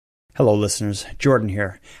Hello listeners, Jordan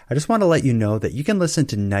here. I just want to let you know that you can listen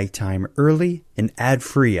to Nighttime early and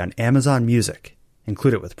ad-free on Amazon Music.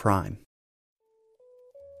 Include it with Prime.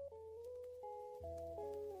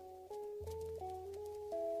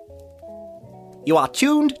 You are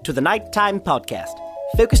tuned to the Nighttime Podcast,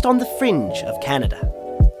 focused on the fringe of Canada.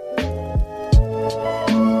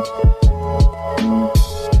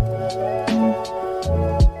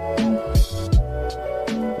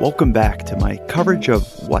 Welcome back to my coverage of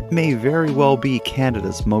what may very well be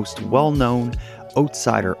Canada's most well-known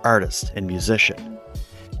outsider artist and musician,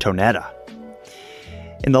 Tonetta.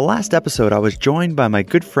 In the last episode, I was joined by my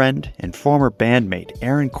good friend and former bandmate,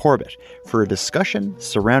 Aaron Corbett, for a discussion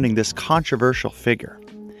surrounding this controversial figure.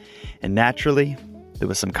 And naturally, there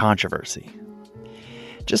was some controversy.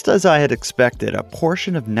 Just as I had expected, a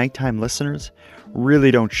portion of Nighttime listeners really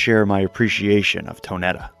don't share my appreciation of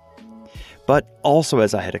Tonetta. But also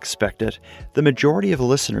as I had expected, the majority of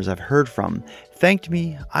listeners I've heard from thanked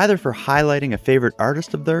me either for highlighting a favorite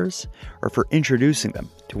artist of theirs or for introducing them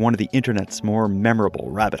to one of the internet's more memorable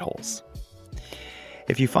rabbit holes.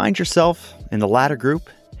 If you find yourself in the latter group,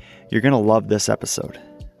 you're going to love this episode.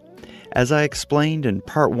 As I explained in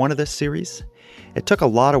part 1 of this series, it took a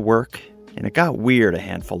lot of work and it got weird a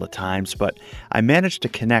handful of times, but I managed to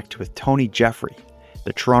connect with Tony Jeffrey,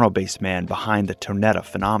 the Toronto-based man behind the Tonetta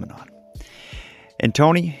phenomenon. And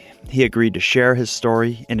Tony, he agreed to share his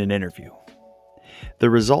story in an interview.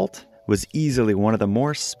 The result was easily one of the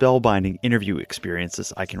more spellbinding interview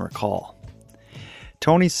experiences I can recall.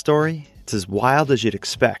 Tony's story, it's as wild as you'd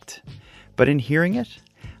expect, but in hearing it,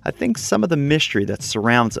 I think some of the mystery that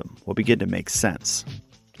surrounds him will begin to make sense.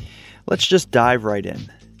 Let's just dive right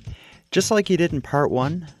in. Just like he did in part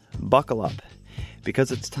 1, buckle up,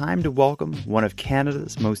 because it's time to welcome one of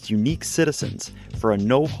Canada's most unique citizens for a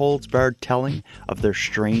no-holds-barred telling of their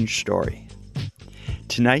strange story.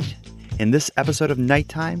 Tonight, in this episode of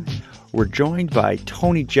Nighttime, we're joined by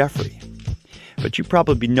Tony Jeffrey, but you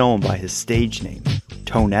probably know him by his stage name,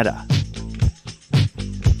 Tonetta.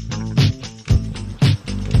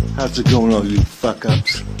 How's it going, all you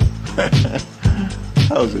fuck-ups?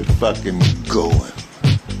 How's it fucking going?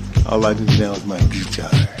 All I do now is my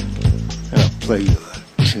guitar. And I'll play you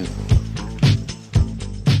a tune.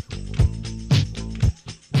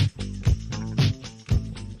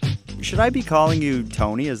 Should I be calling you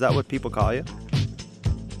Tony? Is that what people call you?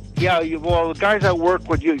 Yeah, well, the guys I work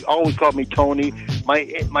with, you always call me Tony.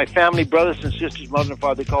 My family, brothers and sisters, mother and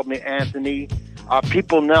father, they called me Anthony.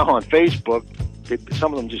 People now on Facebook,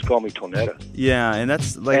 some of them just call me Tonetta. Yeah, and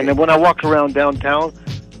that's like... And then when I walk around downtown,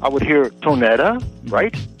 I would hear Tonetta,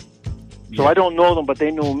 right? So Yeah. I don't know them, but they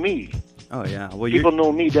know me. Oh, yeah. Well, People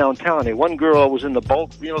know me downtown. One girl was in the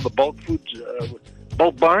bulk, the bulk foods,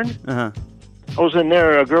 bulk barn. Uh-huh. I was in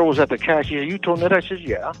there. A girl was at the cash. She said, "You Tonetta?" I said,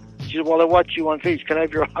 "Yeah." She said, "Well, I watch you on Facebook. Can I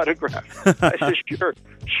have your autograph?" I said,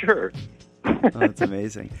 "Sure." Oh, that's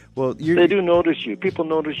amazing. Well, They do notice you. People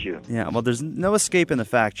notice you. Yeah, well, there's no escaping the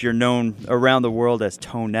fact you're known around the world as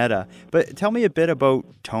Tonetta. But tell me a bit about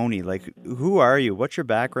Tony. Like, who are you? What's your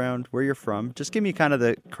background? Where you're from? Just give me kind of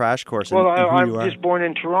the crash course. Well, in who I'm you are. just born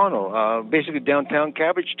in Toronto, basically downtown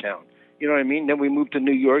Cabbagetown. You know what I mean? Then we moved to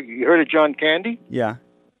New York. You heard of John Candy? Yeah.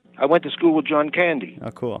 I went to school with John Candy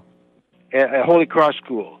Oh, cool. at Holy Cross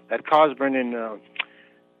School at Cosburn in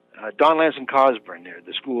Don Lanson Cosburn there,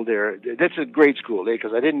 the school there. That's a great school,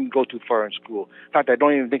 because I didn't go too far in school. In fact, I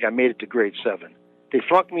don't even think I made it to grade 7. They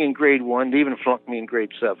flunked me in grade 1. They even flunked me in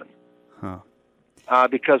grade 7. Huh.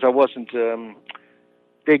 Because I wasn't...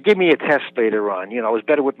 they gave me a test later on. I was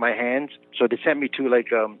better with my hands, so they sent me to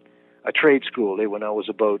a trade school when I was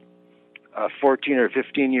about 14 or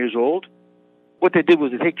 15 years old. What they did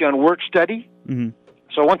was they take you on work study. Mm-hmm.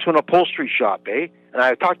 So I went to an upholstery shop, and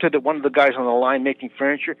I talked to one of the guys on the line making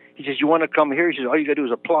furniture. He says, "You want to come here?" He says, "All you got to do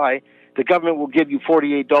is apply. The government will give you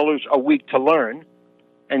 $48 a week to learn,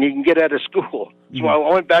 and you can get out of school." Mm-hmm. So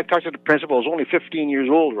I went back, talked to the principal. I was only 15 years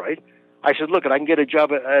old, right? I said, "Look, I can get a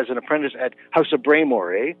job as an apprentice at House of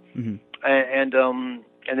Braemore, eh?" Mm-hmm. And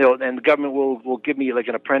the government will give me like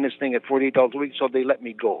an apprentice thing at $48 a week. So they let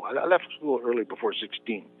me go. I left school early before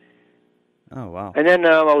 16. Oh, wow. And then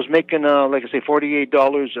I was making, like I say,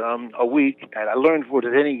 $48 a week, and I learned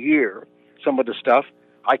within a year some of the stuff.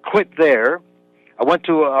 I quit there. I went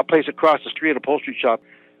to a place across the street, a upholstery shop,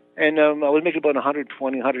 and I was making about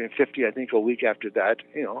 120, 150, I think, a week after that,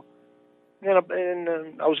 And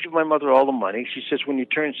I was giving my mother all the money. She says, "When you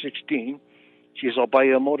turn 16, she says, I'll buy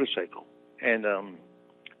you a motorcycle." And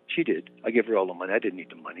she did. I gave her all the money. I didn't need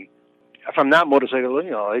the money. From that motorcycle,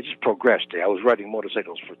 I just progressed. I was riding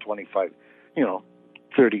motorcycles for 25,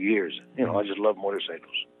 30 years. I just love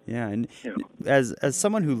motorcycles. Yeah, and You know. as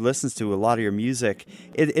someone who listens to a lot of your music,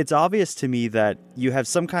 it's obvious to me that you have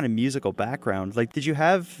some kind of musical background. Like, did you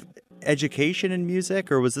have education in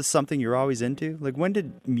music, or was this something you're always into? Like, when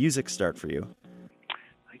did music start for you?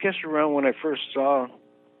 I guess around when I first saw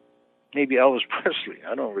maybe Elvis Presley.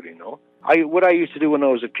 I don't really know. What I used to do when I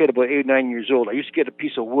was a kid, about 8 or 9 years old, I used to get a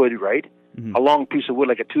piece of wood, right? Mm-hmm. A long piece of wood,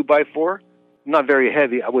 like a 2x4, not very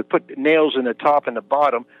heavy. I would put nails in the top and the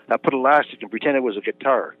bottom, and I'd put elastic and pretend it was a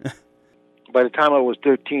guitar. By the time I was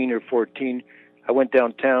 13 or 14, I went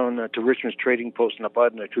downtown to Richmond's Trading Post and I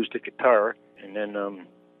bought an acoustic guitar. And then,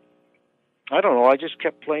 I don't know, I just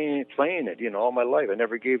kept playing it, all my life. I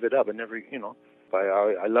never gave it up.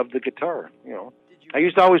 I loved the guitar, I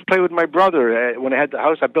used to always play with my brother. When I had the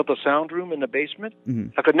house, I built a sound room in the basement.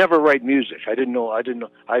 Mm-hmm. I could never write music. I didn't know. I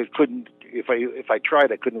couldn't. If I tried,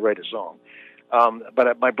 I couldn't write a song.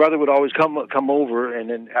 But my brother would always come over, and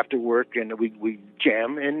then after work, and we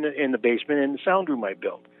jam in the basement in the sound room I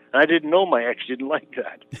built. And I didn't know my ex didn't like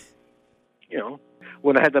that.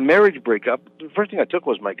 When I had the marriage breakup, the first thing I took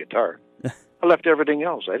was my guitar. I left everything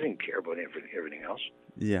else. I didn't care about everything else.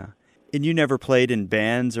 Yeah. And you never played in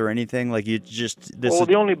bands or anything? Like, you just...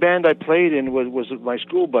 The only band I played in was my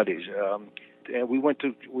school buddies. And we went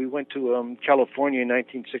to California in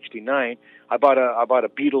 1969. I bought a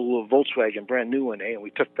Beetle Volkswagen, brand new one, and we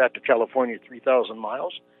took that to California, 3,000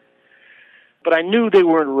 miles. But I knew they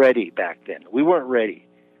weren't ready back then. We weren't ready.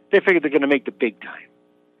 They figured they're going to make the big time.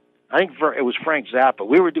 I think it was Frank Zappa.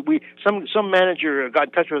 Some manager got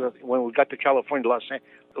in touch with us when we got to California,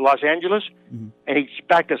 Los Angeles, mm-hmm. and he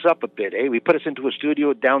backed us up a bit. We put us into a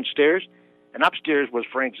studio downstairs, and upstairs was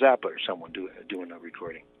Frank Zappa or someone doing a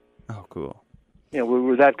recording. Oh, cool. We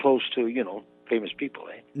were that close to famous people.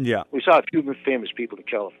 Yeah. We saw a few famous people in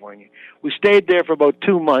California. We stayed there for about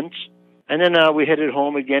 2 months, and then we headed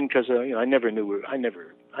home again because I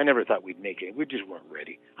never thought we'd make it. We just weren't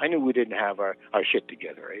ready. I knew we didn't have our shit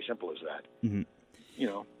together. Simple as that. Mm-hmm.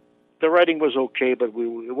 The writing was okay, but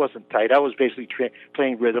it wasn't tight. I was basically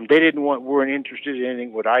playing rhythm. They weren't interested in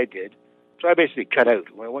anything what I did, so I basically cut out.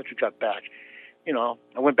 Once we got back,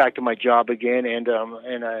 I went back to my job again, and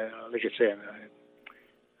I, like I said,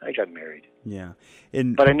 I got married. Yeah,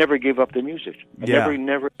 but I never gave up the music. I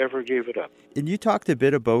never ever gave it up. And you talked a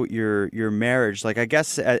bit about your marriage. Like, I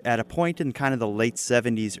guess at a point in kind of the late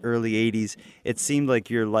 70s, early 80s, it seemed like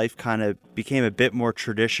your life kind of became a bit more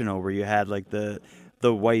traditional, where you had like the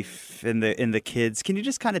wife and the kids. Can you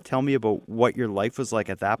just kind of tell me about what your life was like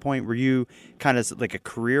at that point? Were you kind of like a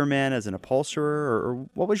career man as an upholsterer, or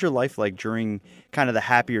what was your life like during kind of the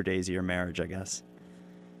happier days of your marriage, I guess?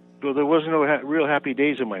 Well, there wasn't no real happy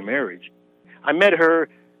days in my marriage. I met her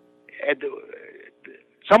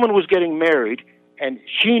someone was getting married, and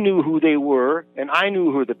she knew who they were, and I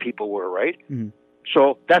knew who the people were, right? Mm-hmm.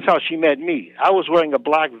 So that's how she met me. I was wearing a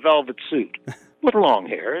black velvet suit with long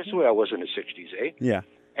hair. That's the way I was in the 60s, Yeah.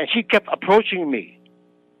 And she kept approaching me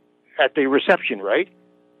at the reception, right?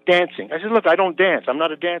 Dancing. I said, look, I don't dance. I'm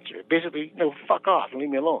not a dancer. Basically, fuck off and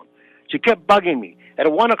leave me alone. She kept bugging me.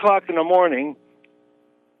 At 1 o'clock in the morning,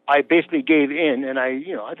 I basically gave in, and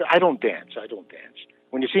I don't dance. I don't dance.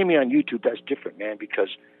 When you see me on YouTube, that's different, man, because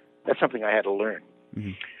that's something I had to learn.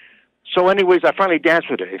 Mm-hmm. So anyways, I finally danced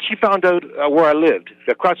with her, and she found out where I lived,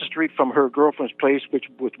 across the street from her girlfriend's place, which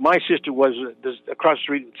with my sister was across the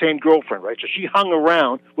street, same girlfriend, right? So she hung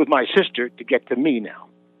around with my sister to get to me now.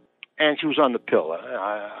 And she was on the pill.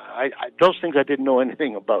 Those things I didn't know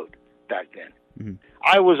anything about back then. Mm-hmm.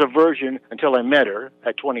 I was a virgin until I met her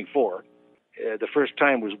at 24. The first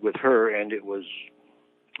time was with her, and it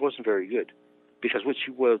wasn't very good. Because what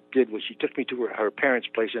she did was she took me to her parents'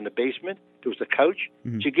 place in the basement. There was a couch.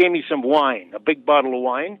 Mm-hmm. She gave me some wine, a big bottle of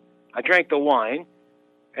wine. I drank the wine,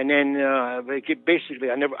 and then basically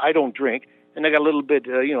I don't drink, and I got a little bit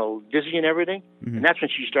dizzy and everything. Mm-hmm. And that's when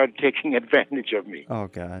she started taking advantage of me. Oh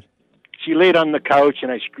God! She laid on the couch,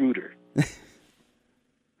 and I screwed her.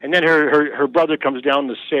 And then her brother comes down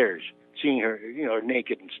the stairs, seeing her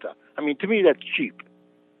naked and stuff. I mean, to me that's cheap.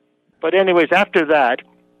 But anyways, after that.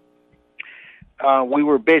 We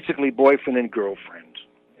were basically boyfriend and girlfriend,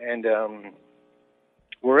 and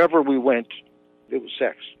wherever we went, it was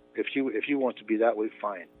sex. If you want to be that way,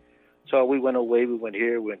 fine. So we went away, we went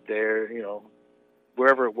here, went there,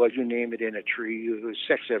 wherever it was, you name it, in a tree, it was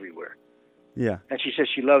sex everywhere. Yeah. And she says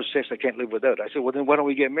she loves sex, I can't live without. I said, well, then why don't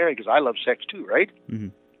we get married? Because I love sex too, right? Mm-hmm.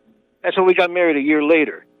 And so we got married a year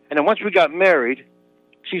later. And then once we got married,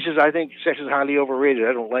 she says, I think sex is highly overrated.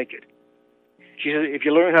 I don't like it. She says, if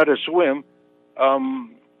you learn how to swim,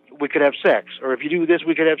 we could have sex. Or if you do this,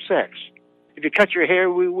 we could have sex. If you cut your hair,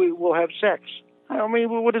 we'll have sex. I mean,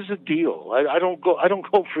 what is the deal? I don't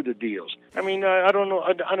go for the deals. I mean, I don't know.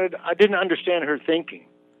 I didn't understand her thinking.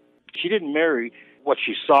 She didn't marry what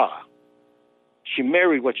she saw. She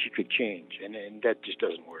married what she could change, and that just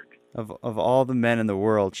doesn't work. Of all the men in the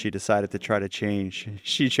world, she decided to try to change.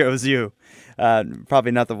 She chose you.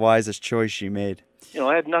 Probably not the wisest choice she made.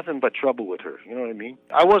 I had nothing but trouble with her. You know what I mean?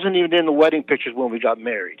 I wasn't even in the wedding pictures when we got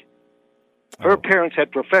married. Her parents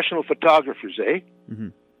had professional photographers, eh? Mm-hmm.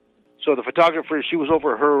 So the photographer, she was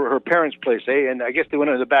over her parents' place, eh? And I guess they went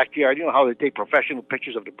into the backyard. You know how they take professional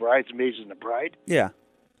pictures of the bridesmaids and the bride? Yeah.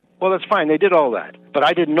 Well, that's fine. They did all that. But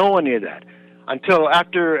I didn't know any of that until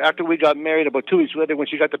after we got married, about 2 weeks later, when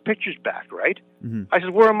she got the pictures back, right? Mm-hmm. I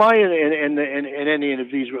said, where am I in any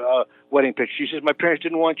of these wedding pictures? She says, my parents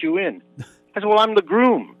didn't want you in. I said, well, I'm the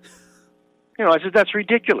groom. I said, that's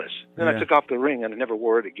ridiculous. Then I took off the ring and I never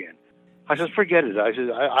wore it again. I said, forget it. I said,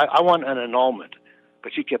 I want an annulment.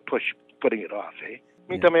 But she kept putting it off, eh?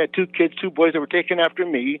 Meantime, I had 2 kids, 2 boys that were taken after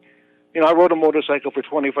me. I rode a motorcycle for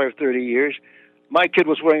 25, 30 years. My kid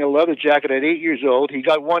was wearing a leather jacket at 8 years old. He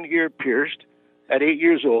got one ear pierced at 8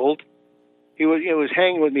 years old. He was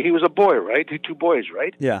hanging with me. He was a boy, right? 2 boys,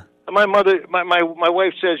 right? Yeah. And my mother, my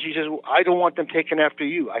wife says, I don't want them taken after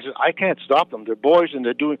you. I said, I can't stop them. They're boys and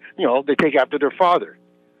they're doing, they take after their father.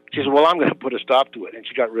 She said, well, I'm going to put a stop to it. And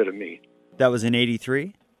she got rid of me. That was in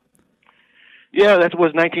 83? Yeah, that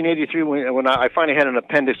was 1983 when I finally had an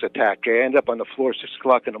appendix attack. I ended up on the floor 6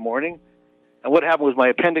 o'clock in the morning. And what happened was my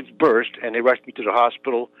appendix burst, and they rushed me to the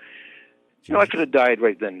hospital. I could have died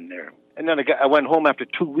right then and there. And then I went home after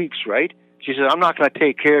 2 weeks, right? She said, I'm not going to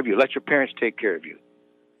take care of you. Let your parents take care of you.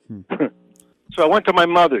 So I went to my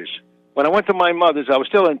mother's. When I went to my mother's, I was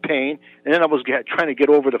still in pain, and then I was trying to get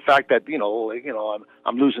over the fact that,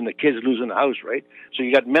 I'm losing the kids, losing the house, right? So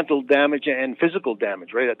you got mental damage and physical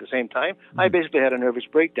damage, right, at the same time. I basically had a nervous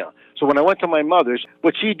breakdown. So when I went to my mother's,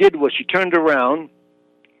 what she did was she turned around,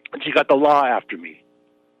 and she got the law after me.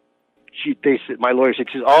 My lawyer said,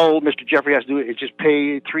 all Mr. Jeffrey has to do is just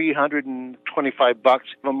pay $325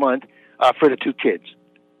 a month for the 2 kids.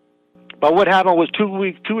 But what happened was 2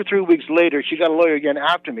 or 3 weeks later, she got a lawyer again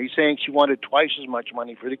after me saying she wanted twice as much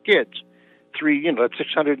money for the kids. $600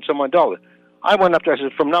 and some odd dollars. I went up there, I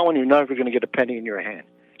said, from now on, you're never going to get a penny in your hand.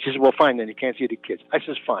 She said, well, fine, then you can't see the kids. I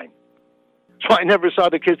said, fine. So I never saw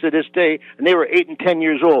the kids to this day, and they were 8 and 10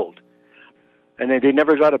 years old. And they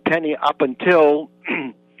never got a penny up until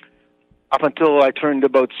I turned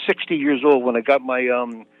about 60 years old when I got my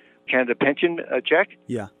Canada pension check.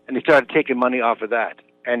 Yeah. And they started taking money off of that.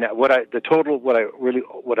 And what I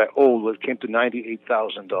owed came to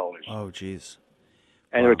 $98,000. Oh, geez.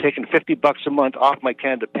 And they were taking $50 a month off my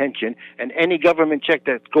Canada pension, and any government check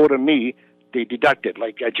that go to me, they deduct it,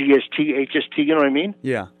 like a GST, HST. You know what I mean?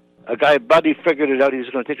 Yeah. A guy, Buddy, figured it out. He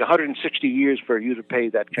was going to take 160 years for you to pay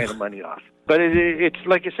that kind of money off. But it's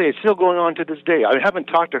like I say, it's still going on to this day. I haven't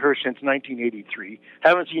talked to her since 1983.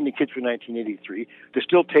 Haven't seen the kids for 1983. They're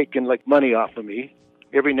still taking money off of me.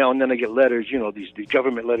 Every now and then I get letters, these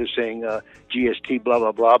government letters saying GST, blah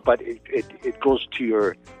blah blah. But it goes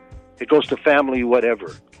to family,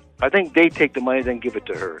 whatever. I think they take the money, then give it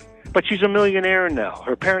to her. But she's a millionaire now.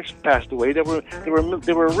 Her parents passed away. They were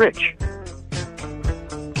rich.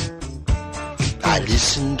 I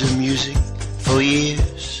listened to music for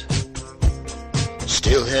years,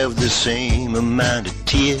 still have the same amount of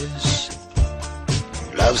tears.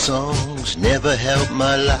 Love songs never helped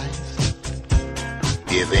my life.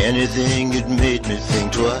 If anything, it made me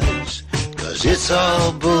think twice, 'cause it's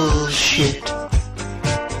all bullshit.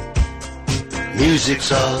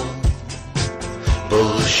 Music's all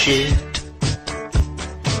bullshit.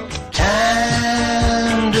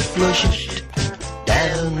 Time to flush it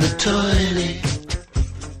down the toilet.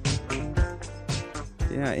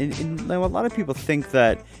 Yeah, and a lot of people think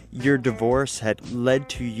that your divorce had led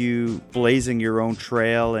to you blazing your own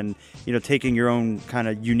trail and, taking your own kind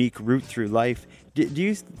of unique route through life. Do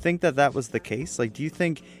you think that was the case? Do you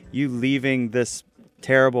think you leaving this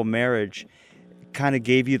terrible marriage kind of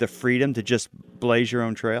gave you the freedom to just blaze your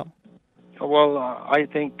own trail? Well, I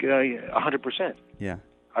think 100%. Yeah.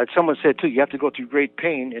 Someone said, too, you have to go through great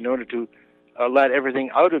pain in order to let everything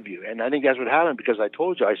out of you. And I think that's what happened, because I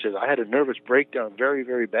told you, I said, I had a nervous breakdown very,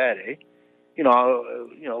 very bad, eh? It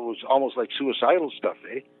was almost like suicidal stuff,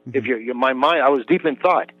 eh? Mm-hmm. If my mind, I was deep in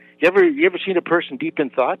thought. You ever seen a person deep in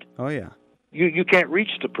thought? Oh, yeah. You can't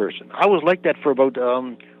reach the person. I was like that for about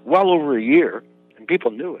well over a year, and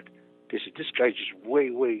people knew it. They said, this guy's just way,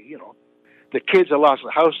 The kids, I lost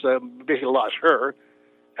the house, basically lost her.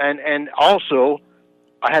 And also,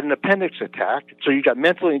 I had an appendix attack, so you got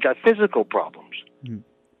mental and you got physical problems. Mm.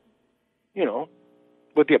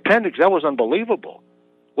 With the appendix, that was unbelievable.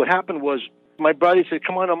 What happened was my buddy said,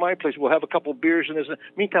 come on to my place. We'll have a couple beers. And this.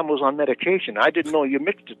 Meantime, I was on medication. I didn't know you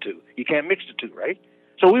mixed the two. You can't mix the two, right?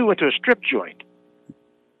 So we went to a strip joint.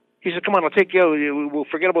 He said, come on, I'll take you out. We'll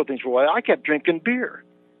forget about things for a while. I kept drinking beer.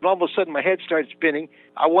 And all of a sudden, my head started spinning.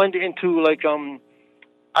 I went into, like,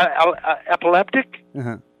 epileptic.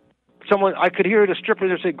 Uh-huh. Someone, I could hear the stripper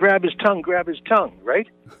there say, grab his tongue, right?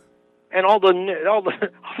 And all the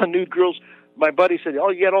nude girls, my buddy said, oh,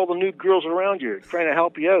 you got all the nude girls around you trying to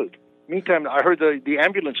help you out. Meantime, I heard the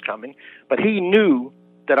ambulance coming, but he knew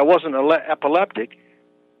that I wasn't epileptic,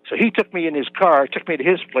 so he took me in his car, took me to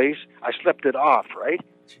his place. I slept it off, right?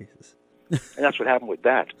 Jesus. And that's what happened with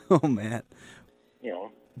that. Oh, man. You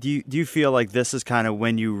know. Do you feel like this is kind of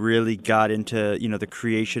when you really got into, the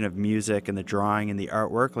creation of music and the drawing and the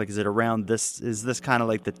artwork? Like, is it around this? Is this kind of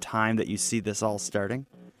like the time that you see this all starting?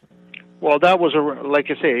 Well, that was, like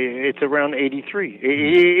I say, it's around 83,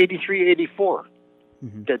 84.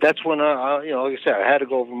 Mm-hmm. That's when, like I said, I had to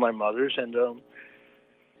go over to my mother's, and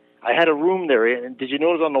I had a room there. And did you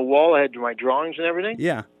notice on the wall I had my drawings and everything?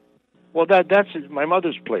 Yeah. Well, that's my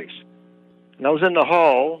mother's place. And I was in the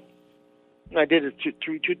hall, and I did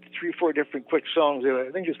three, four different quick songs.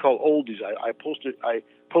 I think it's called Oldies. I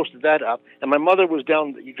posted that up, and my mother was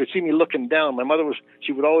down. You could see me looking down. My mother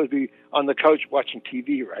she would always be on the couch watching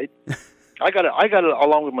TV, right? I got it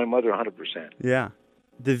along with my mother 100%. Yeah.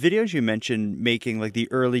 The videos you mentioned making, like the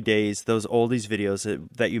early days, those oldies videos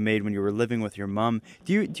that you made when you were living with your mom,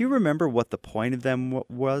 do you remember what the point of them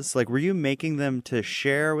was? Like, were you making them to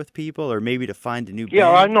share with people or maybe to find a new band?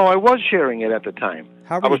 Yeah, I know. I was sharing it at the time.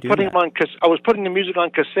 How were you doing that? I was putting the music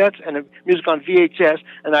on cassettes and the music on VHS,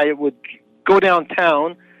 and I would go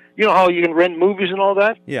downtown. You know how you can rent movies and all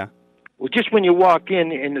that? Yeah. Well, just when you walk in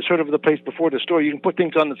the sort of the place before the store, you can put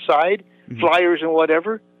things on the side, flyers and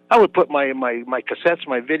whatever. I would put my cassettes,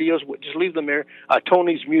 my videos, just leave them there.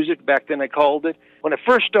 Tony's Music, back then I called it. When I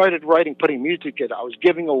first started putting music in, I was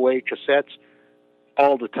giving away cassettes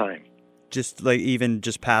all the time. Just like even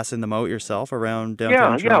just passing them out yourself around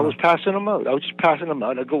downtown Toronto? Yeah, I was passing them out. I was just passing them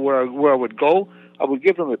out. I'd go where I would go. I would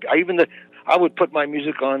give them. I would put my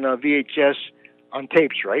music on VHS on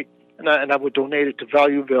tapes, right? And I would donate it to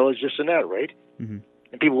Value Village, this and that, right? Mm-hmm.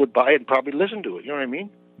 And people would buy it and probably listen to it. You know what I mean?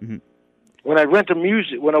 Mm-hmm. When I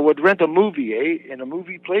would rent a movie, in a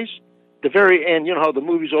movie place, the very end, you know how the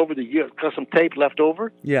movie's over, you got some tape left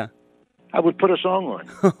over? Yeah. I would put a song on.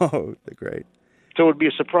 Oh, great. So it would be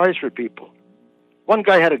a surprise for people. One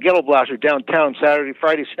guy had a ghetto blaster downtown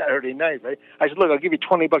Friday, Saturday night, right? I said, look, I'll give you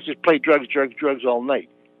 $20, just play drugs all night.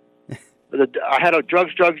 I had a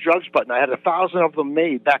drugs button. I had 1,000 of them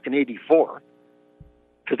made back in 84,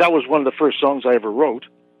 because that was one of the first songs I ever wrote.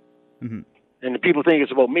 Mm-hmm. And the people think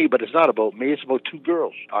it's about me, but it's not about me. It's about two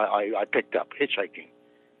girls I picked up hitchhiking.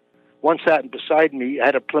 One sat beside me. I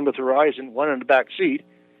had a Plymouth Horizon, one in the back seat,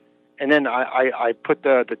 and then I put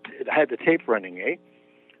I had the tape running. The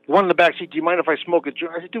one in the back seat. Do you mind if I smoke a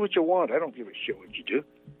joint? I said, do what you want. I don't give a shit what you do.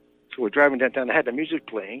 So we're driving downtown. I had the music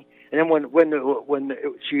playing, and then when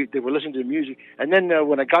they were listening to the music, and then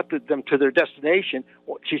when I got them to their destination,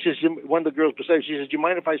 she says, one of the girls beside her, she says, do you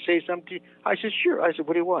mind if I say something to you? I said, sure. I said,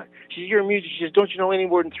 what do you want? She says, your music. She says, don't you know any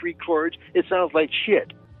more than 3 chords? It sounds like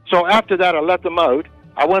shit. So after that, I let them out.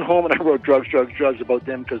 I went home and I wrote drugs about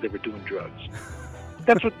them because they were doing drugs.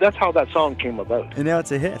 That's how that song came about. And now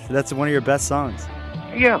it's a hit. That's one of your best songs.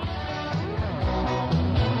 Yeah.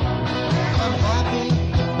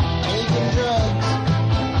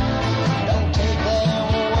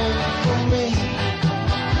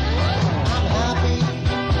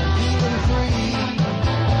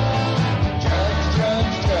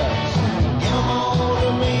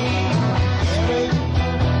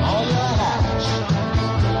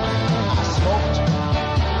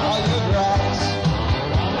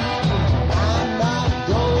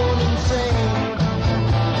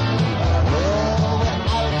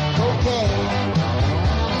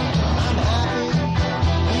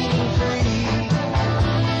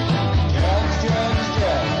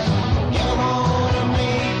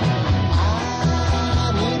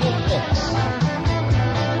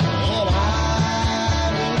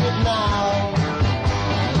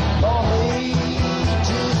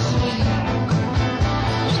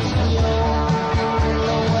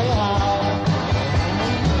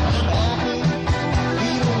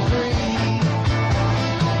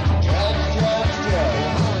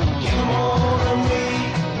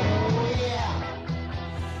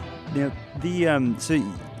 So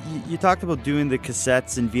you talked about doing the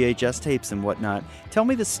cassettes and VHS tapes and whatnot. Tell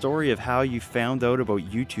me the story of how you found out about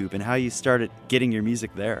YouTube and how you started getting your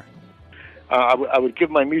music there. I would give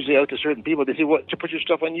my music out to certain people. They say, "What? To put your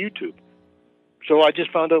stuff on YouTube." So I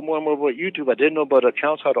just found out more and more about YouTube. I didn't know about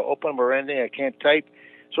accounts, how to open them or anything. I can't type.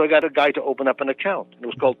 So I got a guy to open up an account. It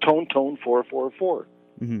was called Tone444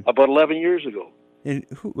 about 11 years ago. And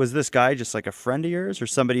who was this guy? Just like a friend of yours, or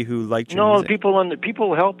somebody who liked your No, music?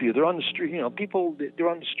 people help you. They're on the street. You know, people, they're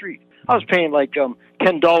on the street. I was paying like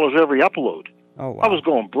 $10 every upload. Oh, wow. I was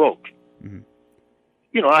going broke.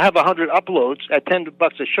 You know, I have 100 uploads at $10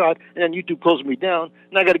 a shot, and then YouTube closes me down,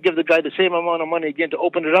 and I got to give the guy the same amount of money again to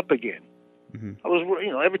open it up again. I was,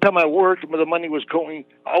 you know, every time I worked, the money was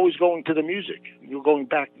always going to the music. You were going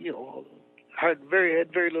back, you know, had very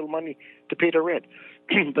little money to pay the rent.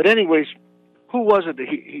 But anyways, who was it?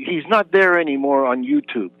 He's not there anymore on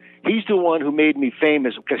YouTube. He's the one who made me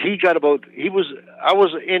famous because he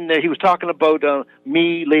was talking about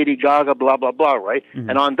me, Lady Gaga, blah blah blah, right?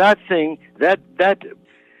 And on that thing, that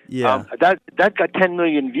got 10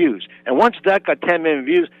 million views. And once that got 10 million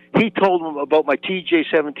views, he told him about my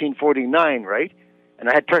TJ 1749, right? And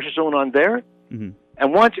I had Precious Zone on there.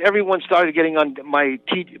 And once everyone started getting on my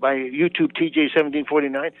YouTube TJ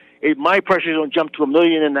 1749, my Precious Zone jumped to 1.5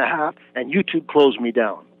 million, and YouTube closed me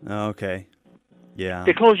down. Okay. Yeah.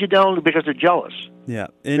 They close you down because they're jealous. Yeah.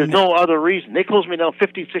 There's no other reason. They closed me down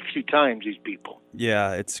 50, 60 times, these people.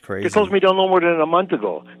 Yeah, it's crazy. They closed me down no more than a month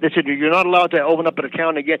ago. They said, you're not allowed to open up an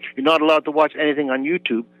account again. You're not allowed to watch anything on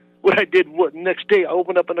YouTube. What I did, next day, I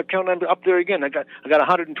opened up an account and I'm up there again. I got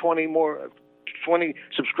 20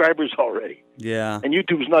 subscribers already. Yeah. And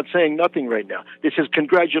YouTube's not saying nothing right now. It says,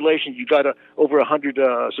 congratulations, you got over 100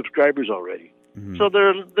 subscribers already. So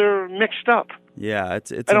they're mixed up. Yeah,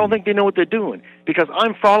 it's. I don't think they know what they're doing because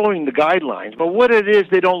I'm following the guidelines. But what it is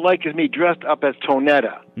they don't like is me dressed up as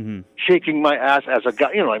Tonetta, shaking my ass as a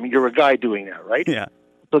guy. You know, I mean, you're a guy doing that, right? Yeah.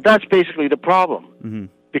 So that's basically the problem.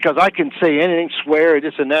 Because I can say anything, swear,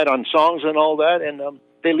 this and that on songs and all that, and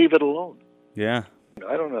they leave it alone. Yeah.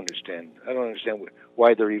 I don't understand.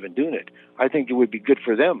 Why they're even doing it. I think it would be good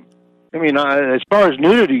for them. I mean, as far as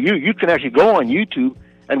nudity, you can actually go on YouTube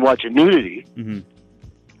and watch nudity.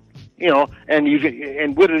 You know,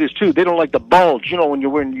 and what it is too, they don't like the bulge. You know, when you're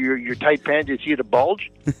wearing your tight pants, you see the bulge.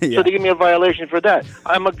 Yeah. So they give me a violation for that.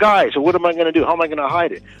 I'm a guy, so what am I going to do? How am I going to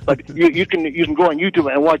hide it? But you can go on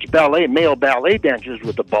YouTube and watch male ballet dancers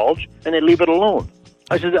with the bulge, and they leave it alone.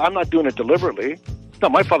 I said, I'm not doing it deliberately. No,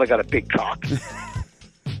 my father got a big cock.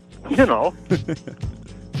 You know.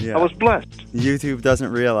 Yeah. I was blessed. YouTube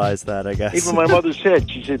doesn't realize that, I guess. Even my mother said,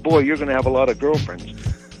 she said, boy, you're going to have a lot of girlfriends.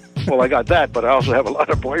 Well, I got that, but I also have a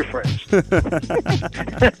lot of boyfriends.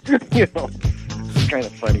 You know, it's kind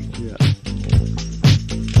of funny. Yeah.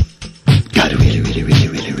 Got a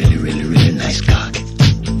really nice cock.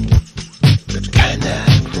 The kind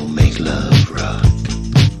that will make love rock.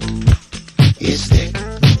 It's thick,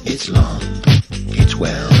 it's long, it's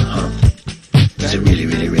well hung. It's a really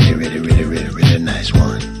nice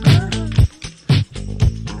one.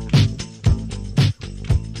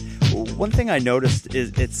 One thing I noticed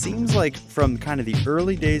is it seems like from kind of the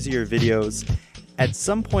early days of your videos, at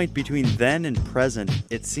some point between then and present,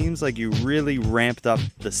 it seems like you really ramped up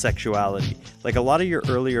the sexuality. Like a lot of your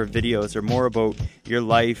earlier videos are more about your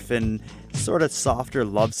life and sort of softer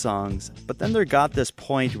love songs. But then there got this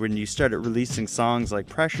point when you started releasing songs like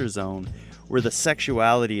Pressure Zone, where the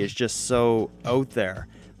sexuality is just so out there.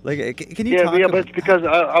 Like, can you talk? Yeah, but it's because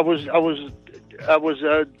I was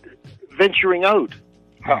venturing out.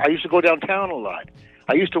 I used to go downtown a lot.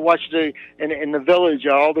 I used to watch in the village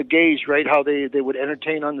all the gays, right? How they would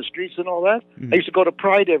entertain on the streets and all that. I used to go to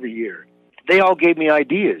Pride every year. They all gave me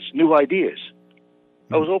ideas, new ideas.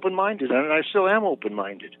 I was open-minded, and I still am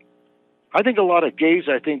open-minded. I think a lot of gays,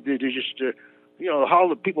 I think they're just, you know, how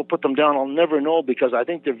the people put them down, I'll never know, because I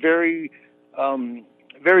think they're very,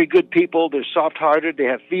 very good people. They're soft-hearted. They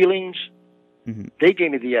have feelings. They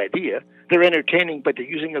gave me the idea. They're entertaining, but they're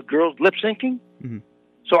using a girl's lip-syncing.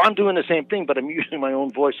 So I'm doing the same thing, but I'm using my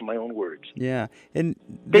own voice and my own words. Yeah, and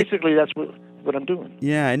basically that's what I'm doing.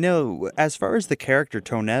 Yeah, I know. As far as the character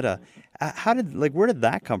Tonetta, where did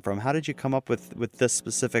that come from? How did you come up with this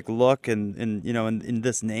specific look and you know, in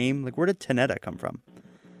this name? Like, where did Tonetta come from?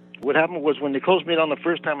 What happened was when they closed me down the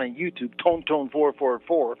first time on YouTube,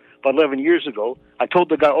 Tone444, about 11 years ago, I told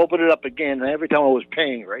the guy, open it up again, and every time I was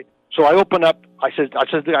paying, right? So I opened up, I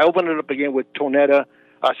opened it up again with Tonetta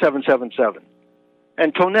 777.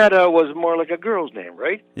 And Tonetta was more like a girl's name,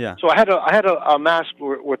 right? Yeah. So I had a mask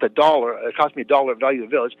worth $1. It cost me $1 at Value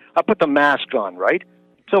Village. I put the mask on, right?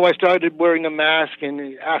 So I started wearing a mask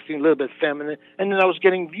and acting a little bit feminine, and then I was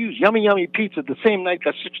getting views. Yummy Yummy Pizza the same night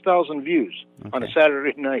got 6,000 views on a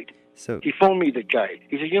Saturday night. So He phoned me, the guy.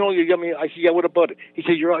 He said, you got me. I said, yeah, what about it? He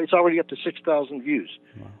said, it's already up to 6,000 views.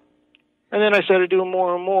 Wow. And then I started doing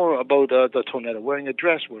more and more about the Tonetta, wearing a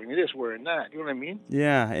dress, wearing this, wearing that. You know what I mean?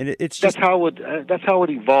 yeah, and it's just That's how it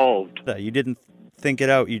evolved. that you didn't think it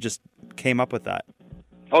out. You just came up with that.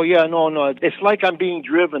 Oh, yeah, no. It's like I'm being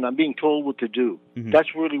driven. I'm being told what to do. Mhm.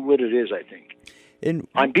 That's really what it is, I think. And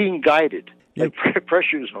I'm being guided. Yeah. Like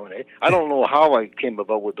pressure zone, eh? I don't know how I came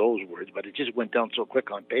about with those words, but it just went down so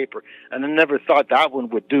quick on paper. And I never thought that one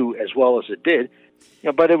would do as well as it did.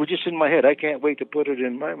 But it was just in my head. I can't wait to put it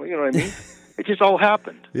in my, you know what I mean? It just all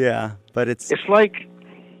happened. yeah, but it's It's like,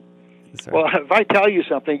 sorry. well, if I tell you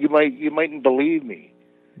something, you mightn't believe me.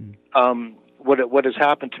 What has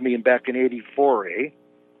happened to me back in '84, eh?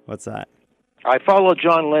 What's that? I followed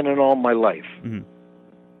John Lennon all my life. Mhm.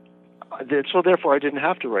 So therefore, I didn't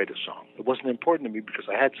have to write a song. It wasn't important to me because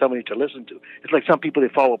I had somebody to listen to. It's like some people, they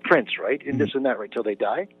follow Prince, right? And this and that, right, till they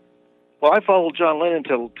die. Well, I followed John Lennon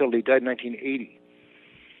till he died in 1980.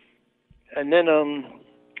 And then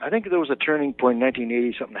I think there was a turning point in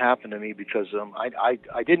 1980. Something happened to me because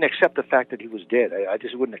I didn't accept the fact that he was dead. I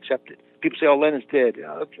just wouldn't accept it. People say, oh, Lennon's dead.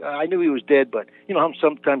 I knew he was dead, but,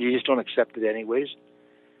 sometimes you just don't accept it anyways.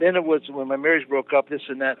 Then it was when my marriage broke up, this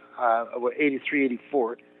and that, 83,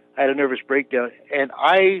 84. I had a nervous breakdown, and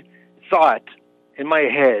I thought in my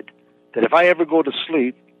head that if I ever go to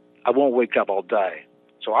sleep, I won't wake up, I'll die.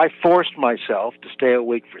 So I forced myself to stay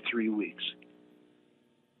awake for 3 weeks.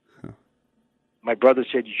 Huh. My brother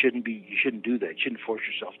said you shouldn't do that. You shouldn't force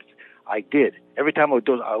yourself. I did. Every time I would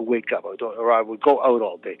do it, I would wake up, or I would go out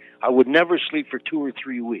all day. I would never sleep for 2 or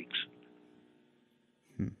 3 weeks.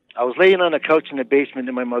 I was laying on a couch in the basement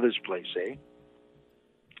in my mother's place, eh?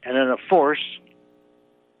 And then a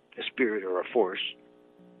spirit or a force,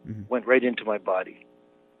 went right into my body.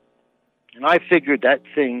 And I figured that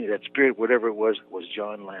thing, that spirit, whatever it was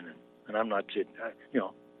John Lennon. And I'm not sitting,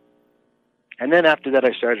 And then after that,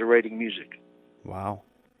 I started writing music. Wow.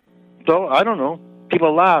 So, I don't know.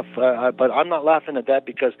 People laugh, but I'm not laughing at that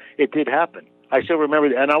because it did happen. I still remember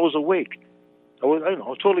that, and I was awake. I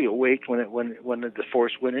was totally awake when the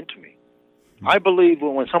force went into me. I believe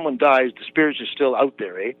when someone dies, the spirits are still out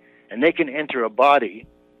there, eh? And they can enter a body.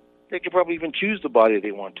 They could probably even choose the body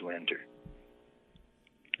they want to enter.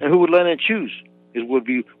 And who would Lennon choose? It would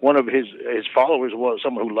be one of his followers,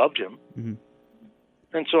 someone who loved him. Mm-hmm.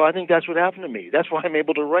 And so I think that's what happened to me. That's why I'm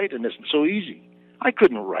able to write, and it's so easy. I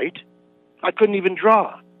couldn't write. I couldn't even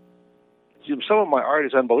draw. Some of my art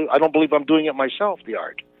is unbelievable. I don't believe I'm doing it myself, the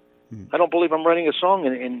art. I don't believe I'm writing a song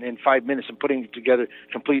in 5 minutes and putting it together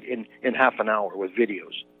complete in half an hour with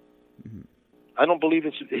videos. I don't believe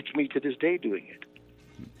it's me to this day doing it.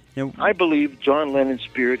 Now, I believe John Lennon's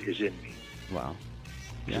spirit is in me. wow.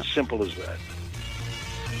 It's Yeah. as simple as that.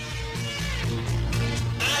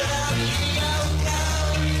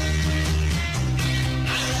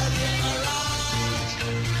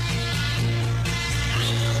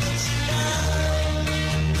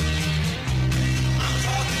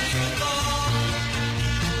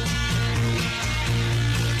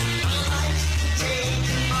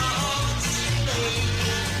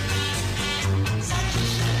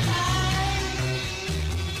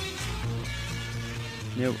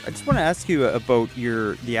 I just want to ask you about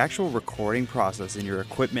the actual recording process and your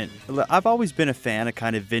equipment. I've always been a fan of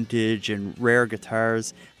kind of vintage and rare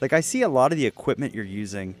guitars. Like, I see a lot of the equipment you're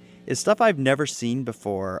using is stuff I've never seen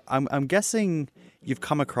before. I'm guessing you've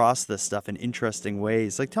come across this stuff in interesting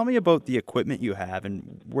ways. Like, tell me about the equipment you have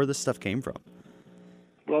and where this stuff came from.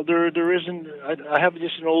 Well, there isn't. I have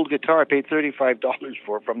just an old guitar I paid $35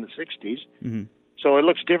 for from the 60s. Mm-hmm. So it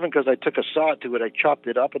looks different because I took a saw to it. I chopped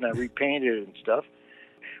it up and I repainted it and stuff.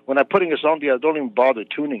 When I'm putting a song together, I don't even bother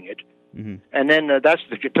tuning it. Mm-hmm. And then that's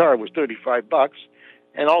the guitar. It was $35.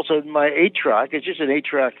 And also my 8-track, it's just an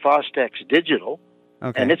 8-track Fostex digital.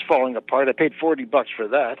 Okay. And it's falling apart. I paid $40 for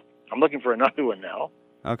that. I'm looking for another one now.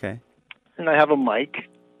 Okay. And I have a mic.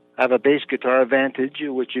 I have a bass guitar, Vantage,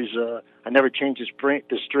 which is, I never changed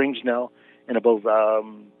the strings now in about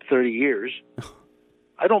 30 years.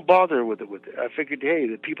 I don't bother with it. I figured, hey,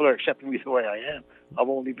 the people are accepting me the way I am. I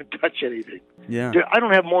won't even touch anything. Yeah. I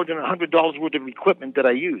don't have more than $100 worth of equipment that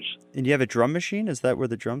I use. And you have a drum machine? Is that where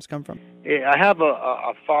the drums come from? I have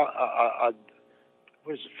what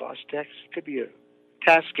is it, Fostex? It could be a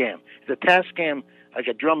Tascam. It's a Tascam, like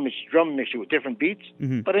a drum mixer with different beats,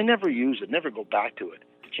 Mm-hmm. but I never use it, never go back to it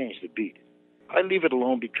to change the beat. I leave it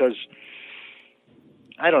alone because,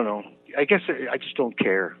 I don't know, I guess I just don't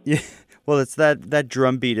care. Yeah. Well, it's that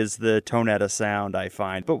drum beat is the Tonetta sound, I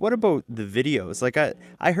find. But what about the videos? Like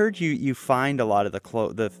I heard you find a lot of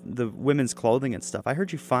the women's clothing and stuff. I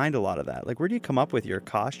heard you find a lot of that. Like, where do you come up with your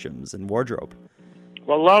costumes and wardrobe?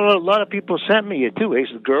 Well, a lot of people sent me it too.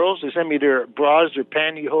 The girls, they send me their bras, their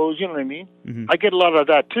pantyhose. You know what I mean? Mm-hmm. I get a lot of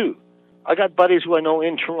that too. I got buddies who I know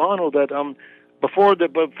in Toronto that before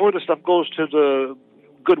the stuff goes to the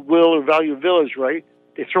Goodwill or Value Village, right?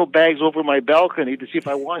 They throw bags over my balcony to see if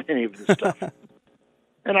I want any of this stuff.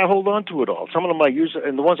 And I hold on to it all. Some of them I use,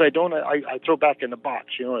 and the ones I don't, I throw back in the box.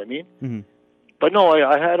 You know what I mean? Mm-hmm. But no,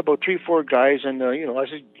 I had about 3-4 guys, and I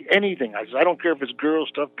said anything. I said I don't care if it's girl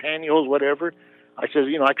stuff, pantyhose, whatever. I said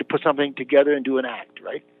I could put something together and do an act,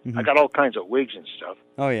 right? Mm-hmm. I got all kinds of wigs and stuff.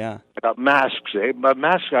 Oh yeah. I got masks, But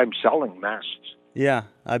masks, I'm selling masks. Yeah,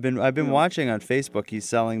 I've been watching on Facebook. He's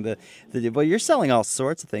selling the well, you're selling all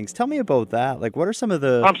sorts of things. Tell me about that. Like, what are some of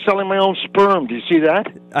the? I'm selling my own sperm. Do you see that?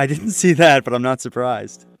 I didn't see that, but I'm not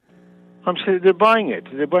surprised. I'm saying they're buying it.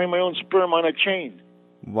 They're buying my own sperm on a chain.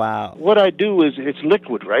 Wow. What I do is it's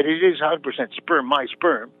liquid, right? It is 100% sperm, my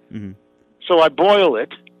sperm. Mm-hmm. So I boil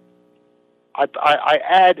it. I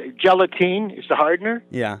add gelatine. It's the hardener.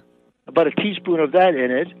 Yeah. About a teaspoon of that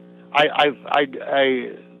in it.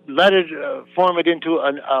 I let it form it into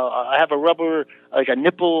I have a rubber, like a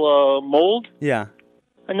nipple mold. Yeah.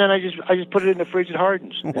 And then I just put it in the fridge. It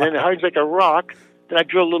hardens. Wow. And then it hardens like a rock. Then I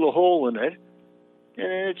drill a little hole in it,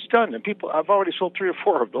 and it's done. And I've already sold 3 or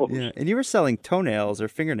 4 of those. Yeah. And you were selling toenails or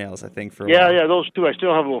fingernails, I think, for a while. Yeah, those 2. I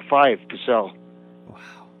still have about 5 to sell.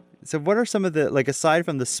 Wow. So what are some of the, like, aside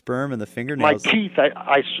from the sperm and the fingernails? My teeth.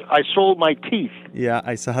 I sold my teeth. Yeah,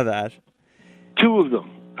 I saw that. 2 of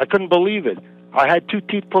them. I couldn't believe it. I had 2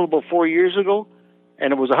 teeth pulled about 4 years ago,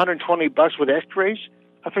 and it was $120 with X-rays.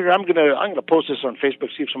 I figured I'm gonna post this on Facebook,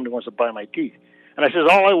 see if somebody wants to buy my teeth. And I said,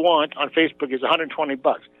 all I want on Facebook is $120.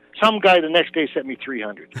 Some guy the next day sent me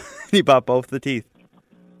 $300. He bought both the teeth.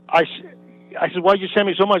 I said, why'd you send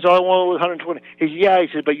me so much? All I wanted was 120. He said, yeah. He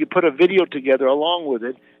said, but you put a video together along with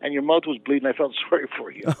it, and your mouth was bleeding. I felt sorry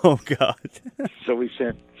for you. Oh God. So he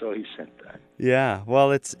sent that. Yeah,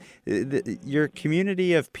 well, it's your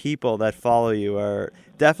community of people that follow you are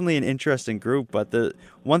definitely an interesting group. But the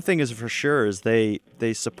one thing is for sure is they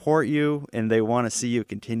support you and they want to see you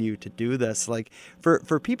continue to do this. Like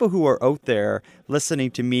for people who are out there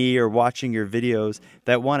listening to me or watching your videos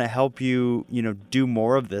that want to help you, do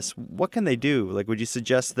more of this. What can they do? Like, would you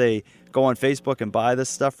suggest they go on Facebook and buy this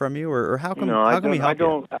stuff from you, or how can we help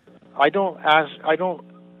you? I don't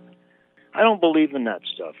believe in that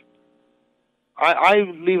stuff. I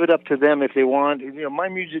leave it up to them if they want. My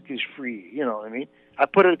music is free. You know what I mean? I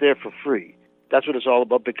put it there for free. That's what it's all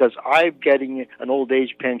about, because I'm getting an old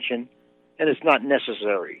age pension, and it's not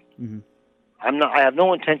necessary. Mm-hmm. I have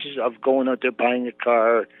no intentions of going out there buying a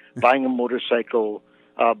car, buying a motorcycle,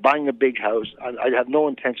 buying a big house. I have no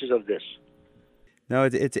intentions of this. No,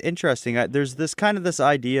 it's interesting. There's this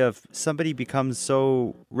idea of somebody becomes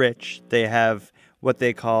so rich they have what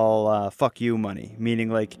they call fuck you money, meaning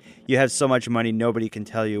like you have so much money nobody can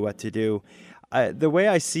tell you what to do. The way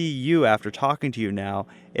I see you after talking to you now,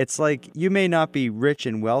 it's like you may not be rich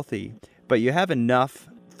and wealthy, but you have enough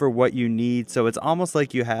for what you need. So it's almost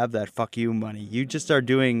like you have that fuck you money. You just are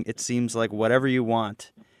doing, it seems like, whatever you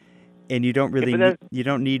want, and you don't really you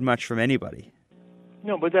don't need much from anybody.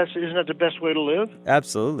 No, but isn't that the best way to live?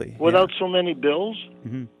 Absolutely. Without so many bills.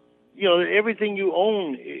 Mm-hmm. Everything you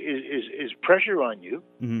own is pressure on you.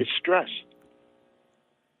 Mm-hmm. It's stress.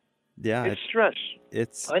 Yeah, it's stress.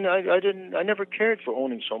 It's. I never cared for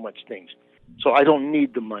owning so much things, so I don't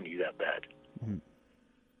need the money that bad. Mm-hmm.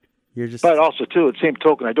 You're just. But also, too, at the same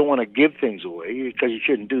token, I don't want to give things away, because you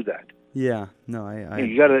shouldn't do that. Yeah. No,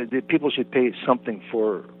 people should pay something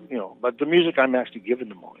for, But the music I'm actually giving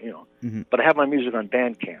them all, Mm-hmm. But I have my music on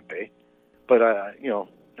Bandcamp, But I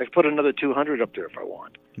could put another 200 up there if I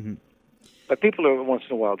want. Mm-hmm. But people are, once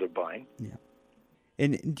in a while, they're buying. Yeah.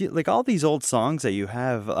 And like all these old songs that you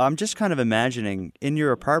have, I'm just kind of imagining in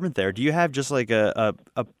your apartment there, do you have just like a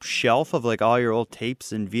shelf of like all your old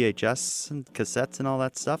tapes and VHS and cassettes and all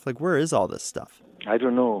that stuff? Like, where is all this stuff? I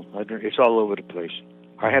don't know. It's all over the place.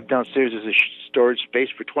 I have downstairs as a storage space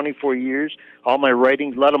for 24 years. All my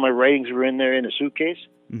writings, a lot of my writings were in there in a suitcase.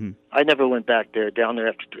 Mm-hmm. I never went down there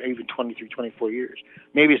after even 23, 24 years.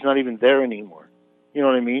 Maybe it's not even there anymore. You know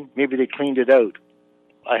what I mean? Maybe they cleaned it out.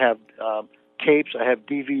 I have tapes, I have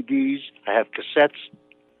DVDs, I have cassettes.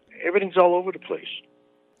 Everything's all over the place.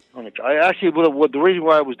 The reason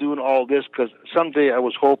why I was doing all this, because someday I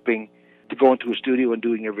was hoping to go into a studio and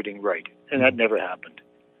doing everything right, and that never happened.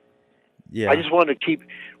 Yeah. I just wanted to keep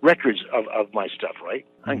records of my stuff, right?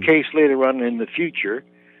 In case later on in the future,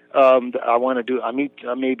 I want to do. I meet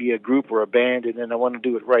maybe a group or a band, and then I want to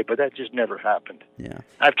do it right. But that just never happened. Yeah.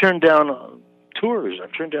 I've turned down tours.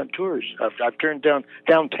 I've turned down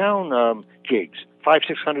downtown gigs,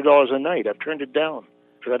 $500-600 a night. I've turned it down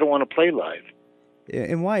because I don't want to play live.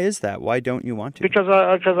 And why is that? Why don't you want to? Because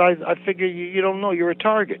I figure you don't know, you're a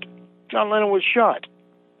target. John Lennon was shot.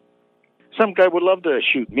 Some guy would love to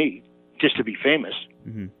shoot me just to be famous.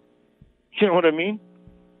 Mm-hmm. You know what I mean?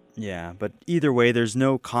 Yeah, but either way, there's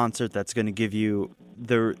no concert that's going to give you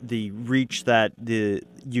the reach that the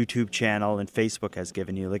YouTube channel and Facebook has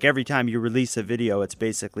given you. Like every time you release a video, it's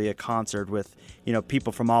basically a concert with,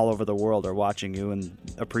 people from all over the world are watching you and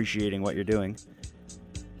appreciating what you're doing.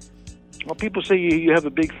 Well, people say you have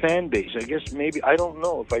a big fan base. I guess maybe, I don't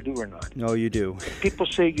know if I do or not. No, you do. People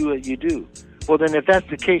say you do. Well, then if that's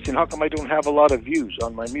the case, then how come I don't have a lot of views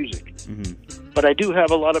on my music? Mm-hmm. But I do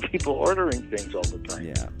have a lot of people ordering things all the time.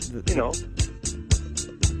 Yeah.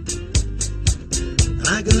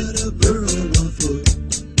 I got a burr on my foot,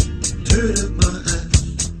 dirt up my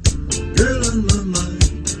ass, girl on my mind.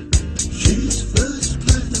 She's first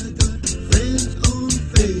class. I got friends on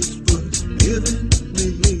Facebook giving me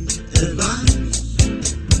advice.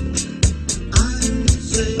 I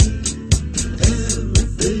say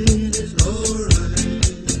everything is alright,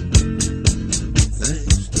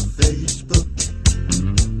 thanks to Facebook.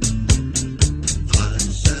 I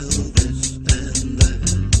sell this and that,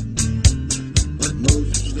 but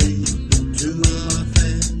mostly to my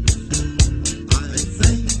fans. I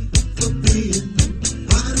thank for being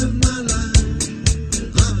part of my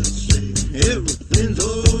life. I say everything's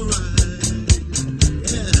alright.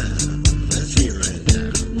 Yeah, let's hear it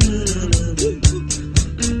now.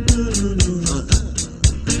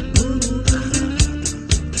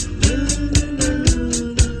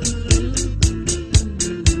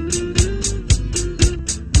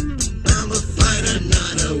 I'm a fighter,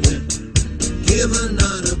 not a whip. Giver,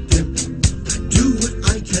 not a pimp. I do what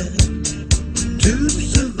I can to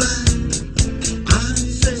survive. I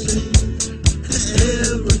say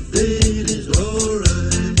everything is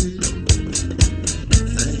alright,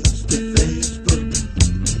 thanks to Facebook.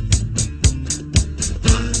 I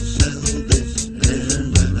sell this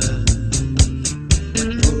and that, but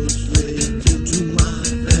mostly to my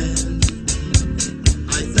fans.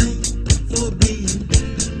 I thank for being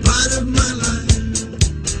part of my life.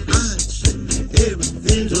 I say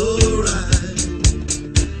everything's alright.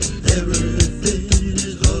 Everything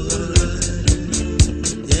is alright.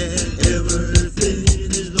 Yeah, everything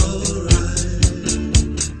is alright.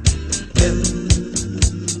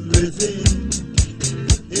 Everything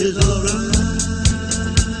is alright.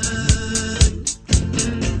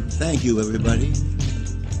 Thank you, everybody.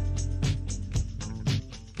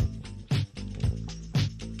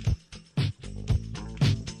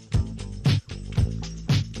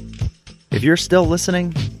 If you're still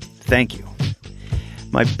listening, thank you.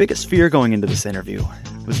 My biggest fear going into this interview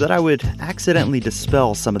was that I would accidentally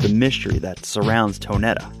dispel some of the mystery that surrounds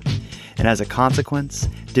Tonetta, and as a consequence,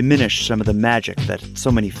 diminish some of the magic that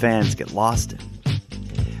so many fans get lost in.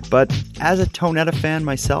 But as a Tonetta fan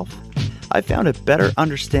myself, I found a better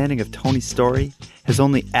understanding of Tony's story has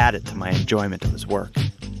only added to my enjoyment of his work.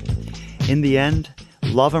 In the end,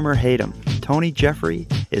 love him or hate him, Tony Geoffrey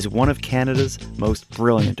is one of Canada's most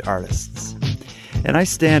brilliant artists. And I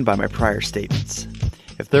stand by my prior statements.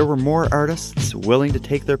 If there were more artists willing to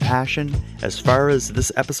take their passion as far as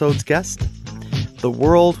this episode's guest, the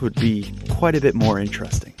world would be quite a bit more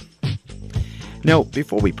interesting. Now,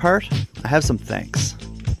 before we part, I have some thanks.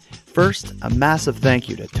 First, a massive thank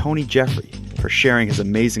you to Tony Geoffrey for sharing his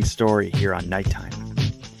amazing story here on Nighttime.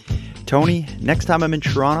 Tony, next time I'm in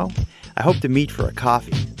Toronto, I hope to meet for a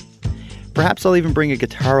coffee. Perhaps I'll even bring a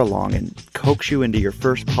guitar along and coax you into your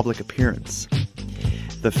first public appearance.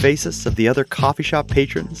 The faces of the other coffee shop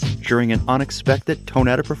patrons during an unexpected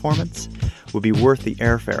Tonetta performance would be worth the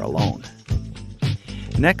airfare alone.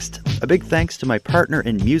 Next, a big thanks to my partner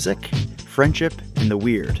in music, friendship, and the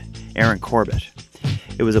weird, Aaron Corbett.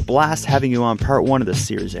 It was a blast having you on part 1 of this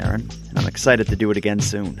series, Aaron, and I'm excited to do it again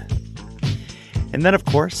soon. And then, of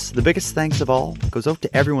course, the biggest thanks of all goes out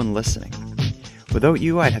to everyone listening. Without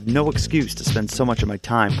you, I'd have no excuse to spend so much of my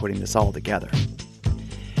time putting this all together.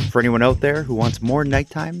 For anyone out there who wants more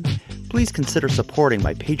Nighttime, please consider supporting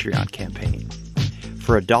my Patreon campaign.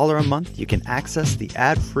 For $1 a month, you can access the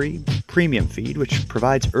ad-free premium feed, which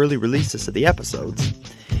provides early releases of the episodes.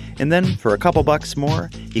 And then, for a couple bucks more,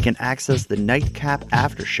 you can access the Nightcap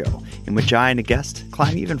After Show, in which I and a guest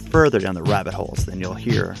climb even further down the rabbit holes than you'll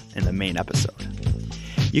hear in the main episode.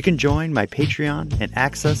 You can join my Patreon and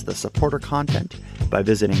access the supporter content by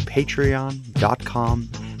visiting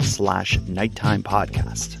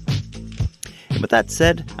patreon.com/nighttimepodcast. And with that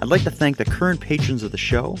said, I'd like to thank the current patrons of the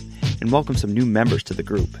show and welcome some new members to the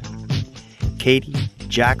group. Katie,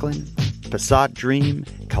 Jacqueline, Passat Dream,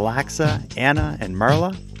 Calaxa, Anna, and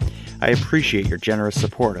Marla, I appreciate your generous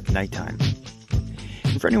support of Nighttime.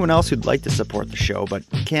 And for anyone else who'd like to support the show but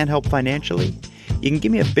can't help financially, you can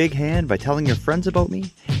give me a big hand by telling your friends about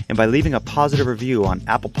me and by leaving a positive review on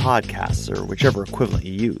Apple Podcasts or whichever equivalent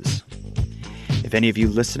you use. If any of you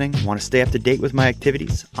listening want to stay up to date with my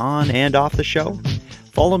activities on and off the show,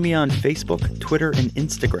 follow me on Facebook, Twitter, and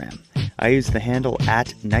Instagram. I use the handle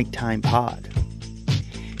 @NighttimePod.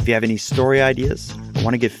 If you have any story ideas or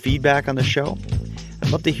want to give feedback on the show, I'd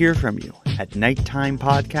love to hear from you at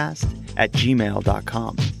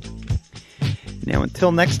nighttimepodcast@gmail.com. Now,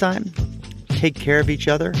 until next time, take care of each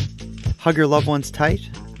other, hug your loved ones tight,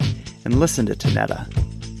 and listen to Tonetta.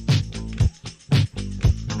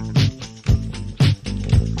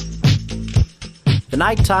 The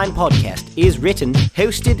Nighttime Podcast is written,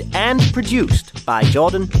 hosted, and produced by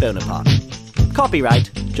Jordan Bonaparte. Copyright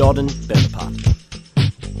Jordan Bonaparte.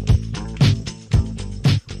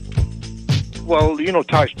 Well, you know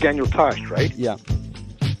Daniel Tosh, right? Yeah.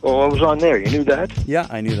 Well, I was on there. You knew that? Yeah,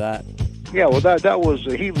 I knew that. Yeah, well, that was,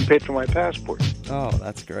 he even paid for my passport. Oh,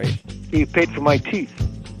 that's great. He paid for my teeth.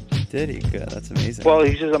 Did he? Good. That's amazing. Well,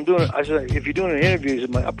 he says, I said, if you're doing an interview, he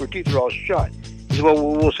said, my upper teeth are all shut. He said,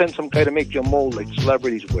 well, we'll send some guy to make you a mold like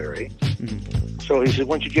celebrities wear, eh? Mm-hmm. So he said,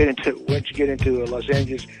 once you get into Los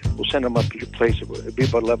Angeles, we'll send him up to your place. It'll be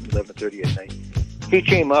about 11:30 at night. He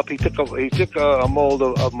came up. He took a mold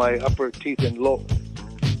of my upper teeth and low.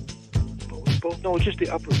 No, just the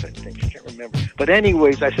upper things. I can't remember. But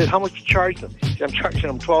anyways, I said, how much you charge them? He said, I'm charging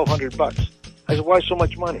them $1,200. I said, why so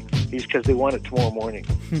much money? He's because they want it tomorrow morning.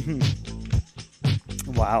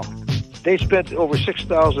 Wow. They spent over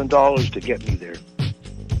 $6,000 to get me there.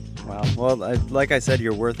 Wow. Well, like I said,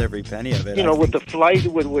 you're worth every penny of it. You know, with the flight,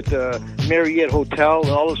 with the Marriott Hotel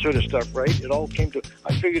and all this sort of stuff, right? It all came to,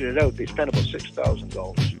 I figured it out. They spent about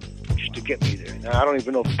 $6,000 just to get me there. Now, I don't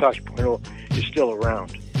even know if Tosh Point is still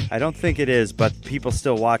around. I don't think it is, but people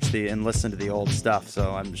still watch and listen to the old stuff,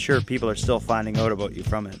 so I'm sure people are still finding out about you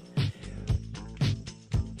from it.